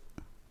for, right?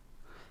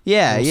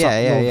 Yeah, Little yeah,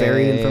 yeah, little yeah,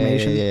 varied yeah,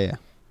 information. Yeah.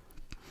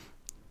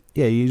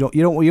 Yeah,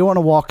 you want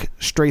to walk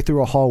straight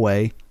through a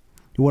hallway.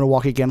 You want to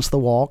walk against the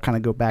wall, kind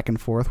of go back and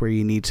forth where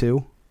you need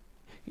to.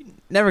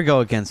 Never go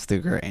against the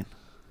grain.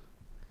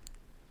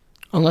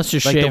 Unless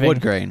you're Like shaving. the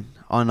wood grain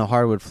on the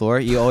hardwood floor,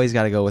 you always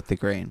got to go with the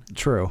grain.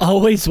 True.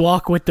 Always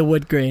walk with the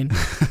wood grain.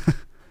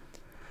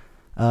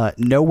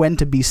 Know when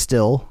to be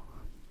still,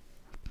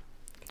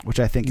 which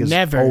I think is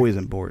Never. always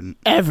important.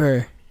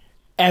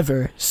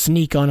 Ever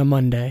sneak on a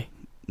Monday.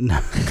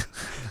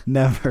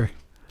 Never.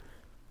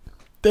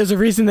 There's a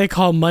reason they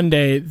call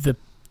Monday the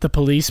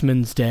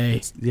policeman's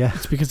day. Yeah,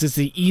 It's because it's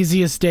the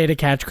easiest day to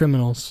catch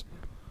criminals.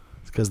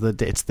 because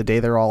it's the day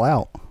they're all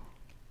out.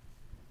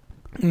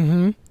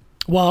 Mm-hmm.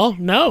 Well,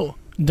 no.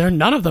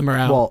 None of them are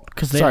out. Well,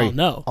 Because they sorry, all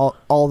know.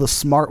 all the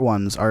smart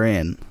ones are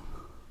in.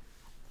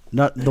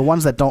 Not the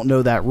ones that don't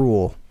know that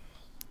rule.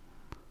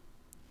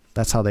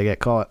 That's how they get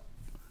caught.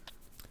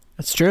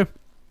 That's true.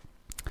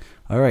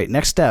 All right,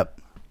 next step.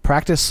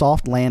 Practice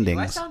soft Do I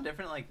landings. sound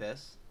different like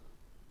this?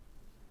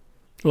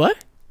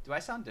 What? Do I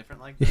sound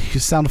different like this? You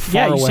sound far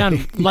Yeah, you away.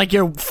 sound like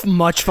you're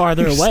much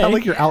farther You away. sound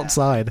like you're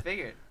outside.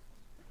 Figured.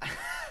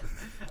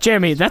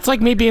 Jeremy, that's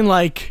like me being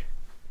like...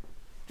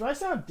 Do I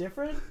sound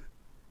different?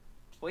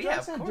 Well, yeah,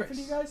 of course.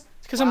 It's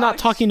because I'm not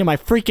talking to my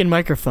freaking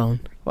microphone.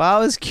 Well, I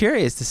was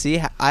curious to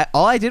see.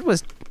 All I did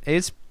was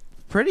it's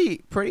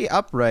pretty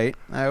upright.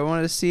 I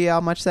wanted to see how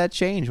much that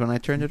changed when I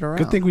turned it around.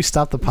 Good thing we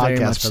stopped the Very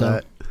podcast much for so.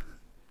 that.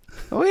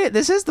 Oh yeah,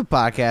 this is the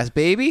podcast,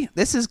 baby.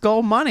 This is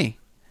gold money.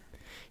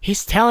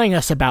 He's telling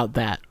us about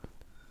that.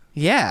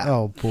 Yeah.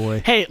 Oh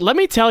boy. Hey, let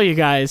me tell you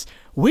guys,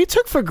 we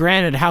took for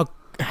granted how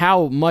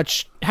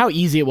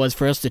easy it was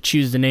for us to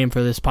choose the name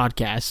for this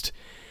podcast.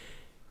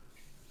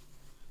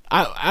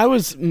 I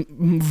was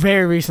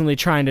very recently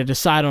trying to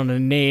decide on a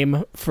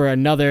name for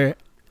another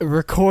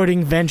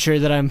recording venture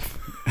that I'm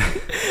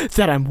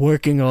that I'm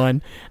working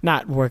on.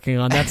 Not working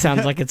on. That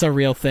sounds like it's a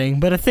real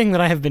thing, but a thing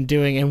that I have been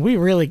doing, and we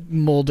really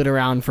molded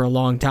around for a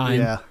long time.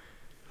 Yeah.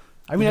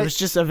 I I mean, mean, it was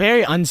just a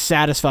very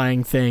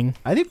unsatisfying thing.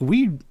 I think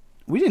we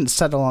didn't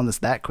settle on this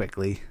that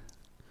quickly.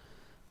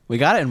 We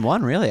got it in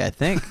one, really. I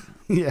think.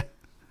 Yeah.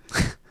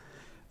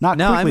 Not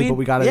quickly, but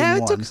we got it yeah, in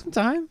it one. took some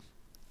time.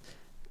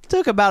 It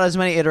took about as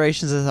many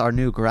iterations as our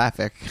new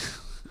graphic.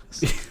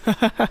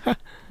 I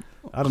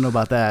don't know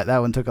about that. That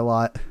one took a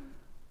lot.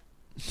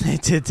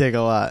 It did take a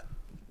lot,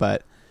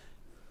 but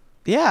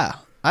yeah,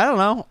 I don't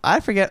know. I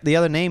forget the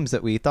other names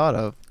that we thought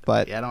of,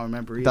 but Yeah, I don't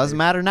remember either. doesn't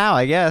matter now,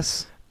 I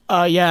guess.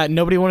 Yeah,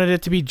 nobody wanted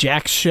it to be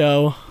Jack's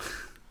show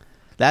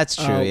That's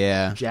true. Oh.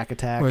 Yeah. Jack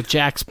Attack. or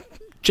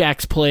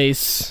Jack's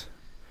Place,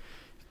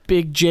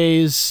 Big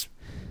J's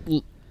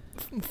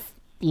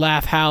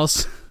Laugh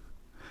House,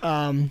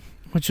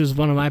 which was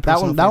one of my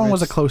personal that one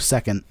was a favorites. close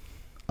second.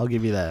 I'll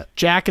give you that.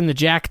 Jack and the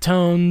Jack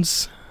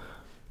Tones.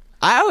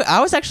 I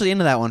was actually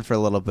into that one for a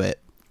little bit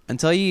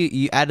until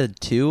you added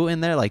 2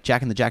 in there, like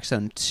Jack and the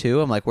Jackstone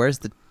 2. I'm like, where's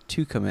the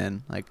 2 come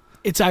in? Like,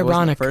 It's it wasn't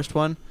ironic. the first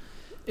one.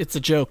 It's a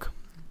joke.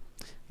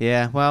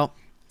 Yeah. Well,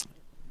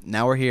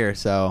 now we're here,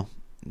 so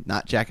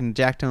not Jack and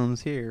the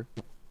Jacktones here.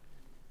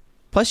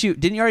 Plus,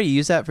 didn't you already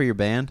use that for your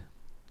band?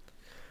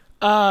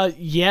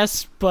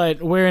 Yes, but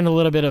we're in a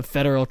little bit of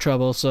federal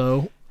trouble,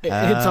 so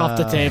it's off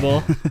the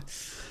table.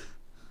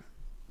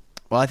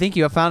 Well, I think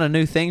you have found a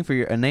new thing for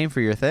a name for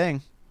your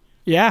thing.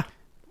 Yeah.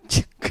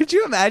 Could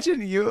you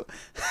imagine you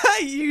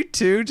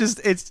two just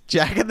it's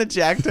Jack and the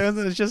Jacktones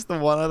and it's just the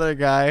one other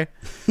guy.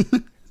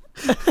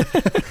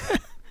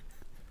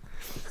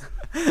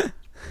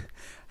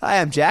 Hi,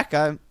 I'm Jack.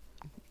 I'm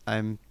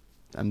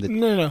the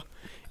No.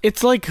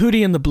 It's like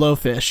Hootie and the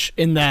Blowfish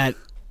in that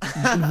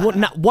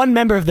one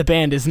member of the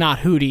band is not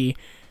Hootie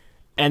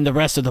and the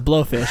rest of the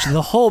Blowfish.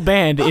 The whole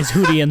band is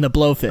Hootie and the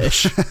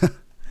Blowfish.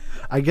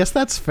 I guess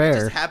that's fair.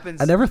 just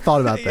happens. I never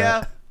thought about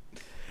that.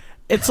 Yeah.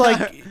 It's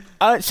like,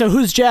 so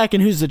who's Jack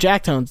and who's the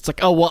Jacktones? It's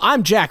like, oh, well,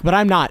 I'm Jack, but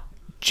I'm not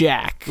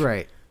Jack.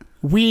 Right.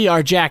 We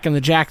are Jack and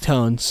the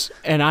Jacktones,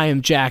 and I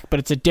am Jack, but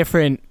it's a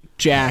different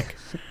Jack.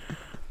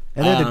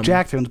 And they're the Um,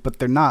 Jack tones, but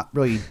they're not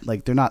really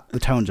they're not the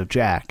tones of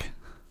Jack.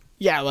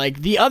 Yeah, like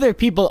the other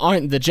people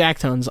aren't the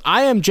Jacktones.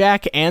 I am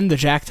Jack and the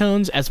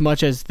Jacktones as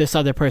much as this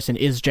other person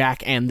is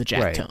Jack and the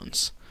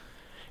Jacktones.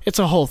 It's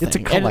a whole thing. It's a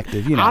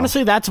collective, you know.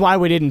 Honestly, that's why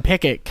we didn't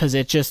pick it, because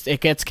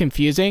it gets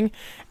confusing,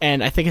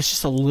 and I think it's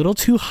just a little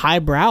too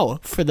highbrow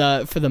for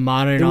the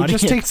modern It would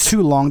audience. just take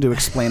too long to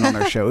explain on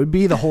our show. It would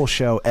be the whole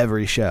show,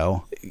 every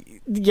show.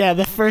 Yeah,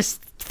 the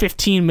first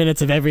 15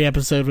 minutes of every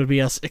episode would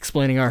be us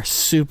explaining our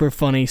super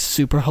funny,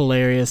 super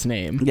hilarious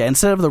name. Yeah,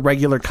 instead of the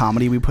regular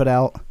comedy we put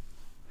out,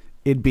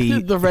 it'd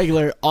be The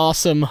regular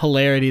awesome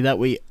hilarity that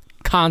we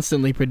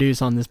constantly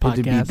produce on this podcast.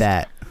 it'd be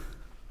that.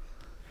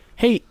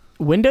 Hey,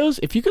 Windows,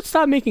 if you could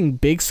stop making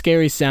big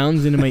scary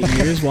sounds into my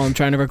ears while I'm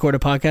trying to record a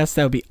podcast,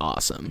 that would be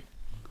awesome.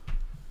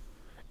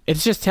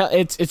 It's just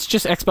it's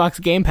just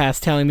Xbox Game Pass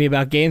telling me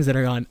about games that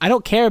are on. I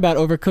don't care about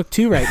Overcooked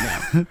 2 right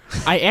now.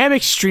 I am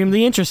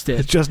extremely interested,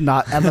 It's just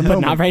not at the but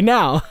moment. not right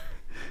now.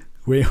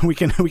 We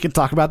can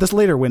talk about this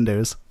later,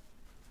 Windows.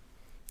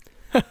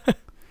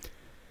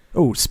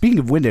 Oh, speaking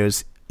of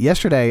Windows,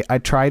 yesterday I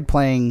tried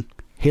playing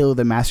Halo: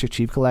 The Master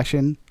Chief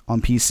Collection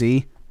on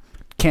PC.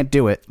 Can't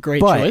do it. Great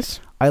but choice.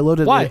 I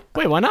loaded Why? it.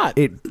 Wait, why not?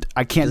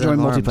 I can't Is it join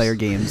on ARMS? multiplayer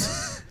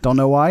games. Don't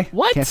know why.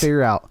 What? Can't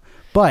figure out.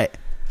 But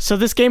So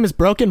this game is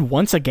broken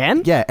once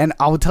again? yeah, and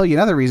I will tell you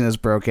another reason it's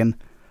broken.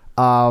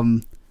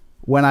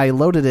 When I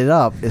loaded it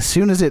up, as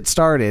soon as it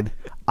started,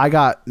 I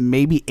got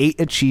maybe 8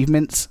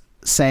 achievements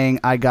saying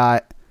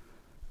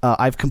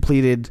I've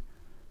completed.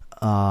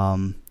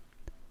 What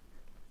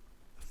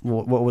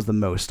was the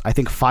most? I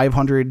think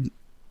 500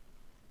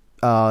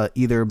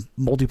 either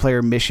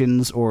multiplayer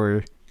missions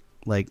or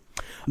like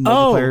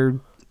multiplayer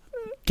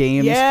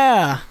games.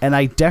 Yeah. And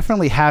I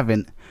definitely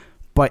haven't,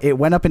 but it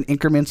went up in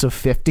increments of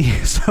 50.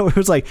 So it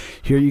was like,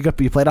 here you go,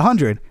 you played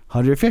 100,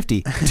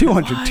 150,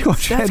 200, What?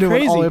 200, That's and it went all the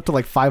crazy. way up to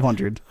like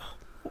 500.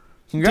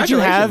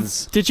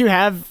 Congratulations. Did you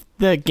have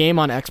the game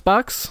on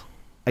Xbox?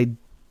 I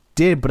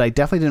did, but I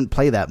definitely didn't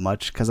play that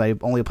much because I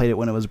only played it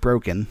when it was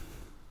broken.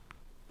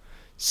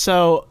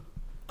 So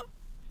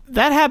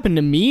that happened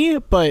to me,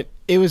 but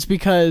it was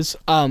because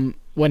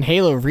when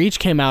Halo Reach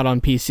came out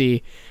on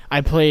PC,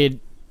 I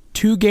played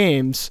 2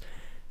 games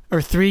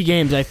or 3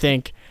 games, I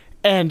think,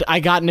 and I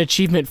got an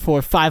achievement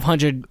for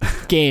 500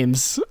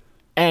 games,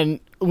 and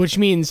which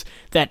means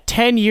that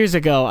 10 years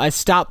ago I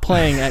stopped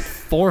playing at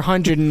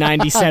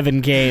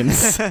 497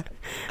 games.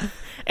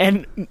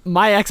 And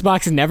my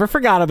Xbox never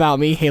forgot about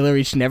me. Halo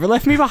Reach never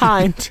left me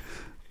behind.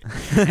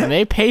 And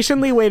they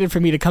patiently waited for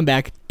me to come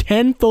back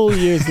 10 full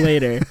years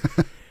later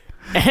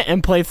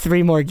and play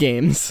 3 more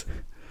games.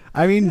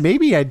 I mean,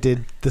 maybe I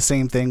did the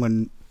same thing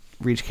when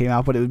Reach came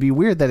out, but it would be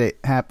weird that it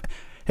happened.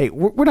 Hey,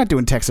 we're not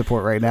doing tech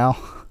support right now.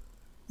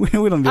 We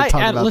don't need to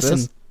talk about listen,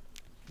 this.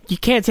 you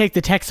can't take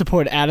the tech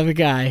support out of the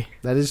guy.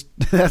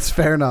 That's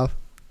fair enough.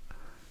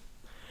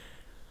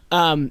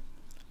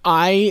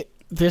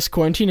 This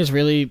quarantine has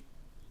really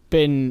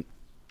been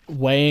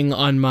weighing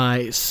on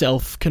my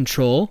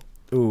self-control,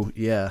 Ooh,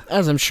 yeah.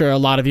 as I'm sure a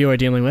lot of you are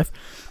dealing with.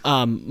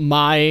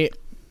 My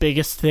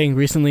biggest thing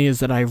recently is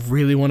that I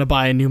really want to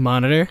buy a new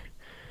monitor.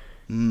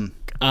 And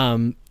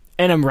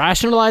I'm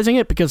rationalizing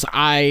it because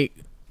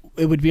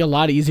it would be a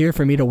lot easier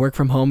for me to work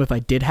from home if I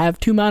did have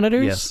 2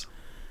 monitors. Yes.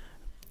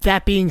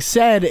 That being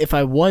said, if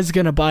I was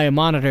going to buy a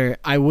monitor,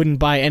 I wouldn't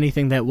buy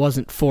anything that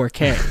wasn't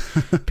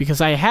 4K. Because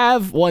I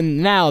have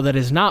one now that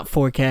is not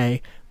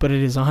 4K, but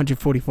it is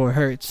 144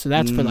 hertz. So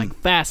that's for like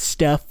fast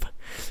stuff.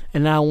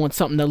 And now I want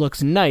something that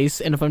looks nice.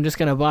 And if I'm just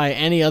going to buy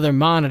any other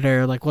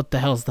monitor, like what the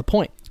hell's the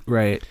point?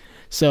 Right.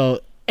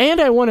 So,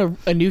 and I want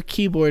a new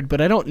keyboard, but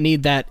I don't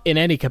need that in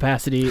any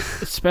capacity,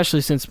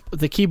 especially since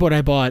the keyboard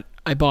I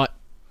bought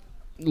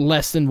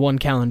less than 1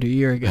 calendar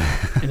year ago.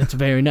 And it's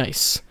very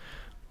nice.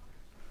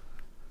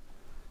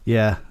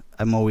 Yeah,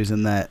 I'm always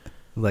in that.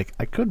 Like,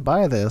 I could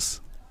buy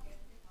this,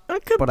 I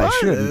could but buy I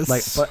shouldn't.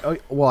 this.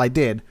 Well, I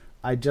did.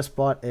 I just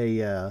bought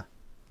a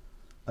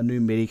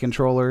new MIDI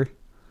controller,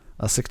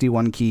 a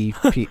 61 key,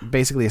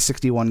 basically a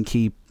 61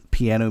 key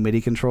piano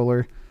MIDI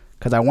controller,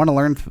 because I want to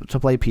learn to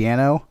play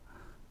piano.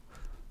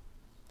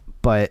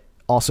 But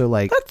also,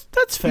 like,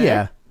 That's fair.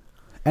 yeah,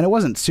 and it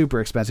wasn't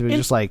super expensive. It was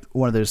just like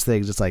one of those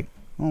things. It's like,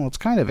 oh, it's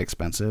kind of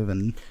expensive,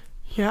 and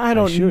Yeah, I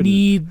don't shouldn't.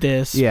 need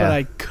this, Yeah. but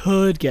I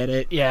could get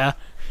it. Yeah,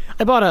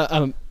 I bought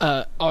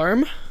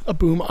a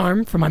boom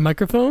arm for my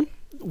microphone,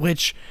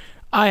 which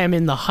I am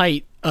in the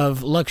height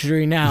of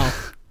luxury now.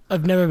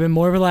 I've never been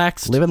more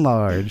relaxed. living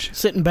large.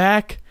 Sitting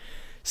back,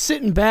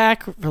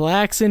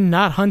 relaxing,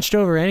 not hunched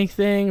over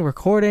anything,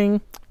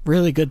 recording.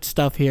 Really good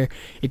stuff here.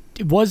 It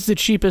was the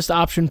cheapest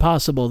option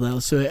possible, though,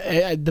 so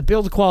the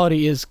build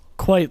quality is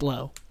quite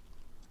low.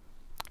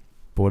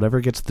 But whatever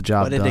gets the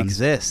job But it done.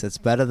 exists. It's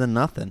better than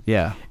nothing.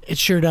 Yeah. It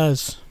sure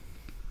does.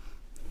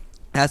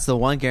 That's the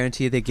one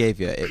guarantee they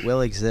gave you. It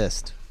will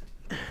exist.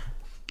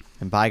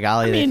 And by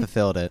golly, I they mean-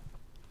 fulfilled it.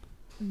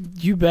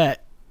 You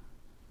bet.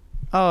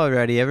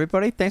 Alrighty,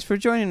 everybody. Thanks for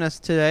joining us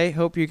today.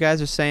 Hope you guys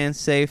are staying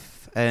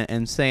safe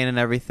and sane and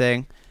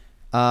everything.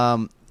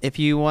 If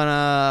you want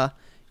to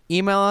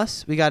email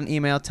us, we got an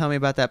email. Tell me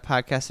about that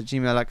podcast at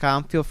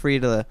gmail.com. Feel free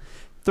to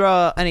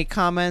throw any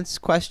comments,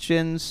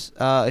 questions.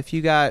 If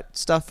you got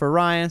stuff for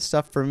Ryan,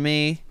 stuff for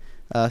me,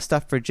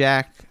 stuff for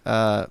Jack,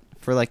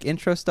 for like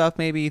intro stuff,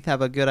 maybe you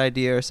have a good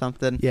idea or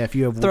something. Yeah, if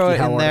you have throw it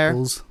in WikiHow there.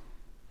 articles.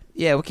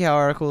 Yeah, WikiHow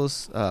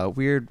articles,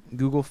 weird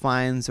Google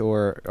finds,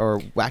 or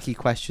wacky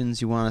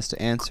questions you want us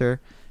to answer.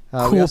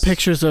 Cool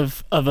pictures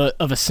of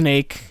a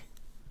snake.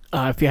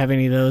 If you have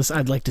any of those,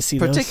 I'd like to see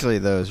those. Particularly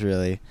those,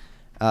 really.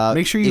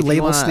 Make sure you if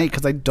label wanna- snake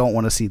because I don't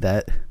want to see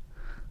that.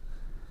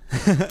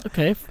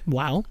 Okay.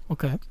 Wow.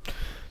 Okay.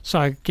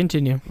 Sorry.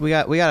 Continue. We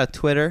got a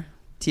Twitter,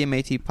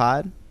 TMAT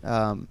Pod.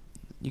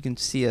 You can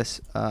see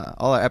us.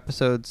 All our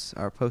episodes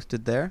are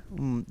posted there.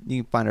 You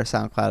can find our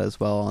SoundCloud as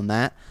well on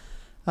that.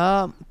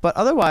 But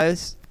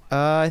otherwise,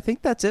 I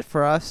think that's it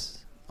for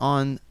us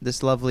on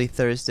this lovely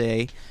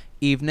Thursday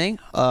evening.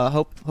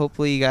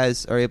 Hopefully you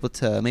guys are able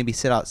to maybe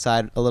sit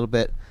outside a little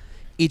bit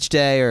each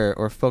day,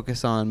 or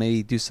focus on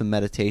maybe do some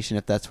meditation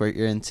if that's what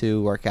you're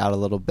into, work out a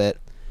little bit.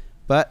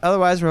 But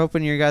otherwise, we're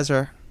hoping you guys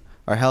are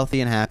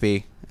healthy and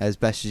happy as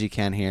best as you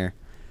can here.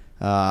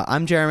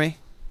 I'm Jeremy.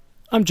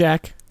 I'm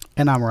Jack.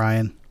 And I'm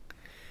Ryan.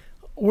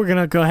 We're going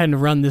to go ahead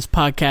and run this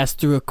podcast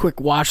through a quick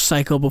wash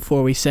cycle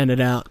before we send it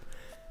out.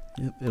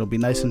 Yep, it'll be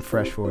nice and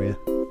fresh for you.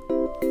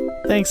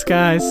 Thanks,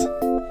 guys.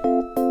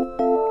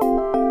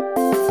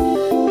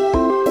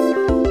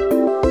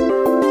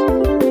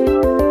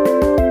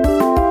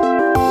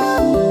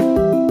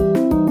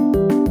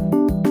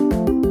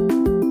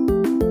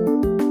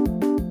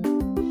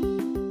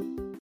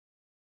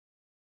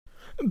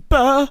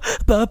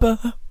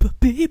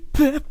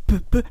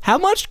 How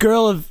much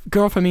Girl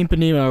from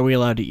Ipanema are we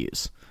allowed to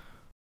use?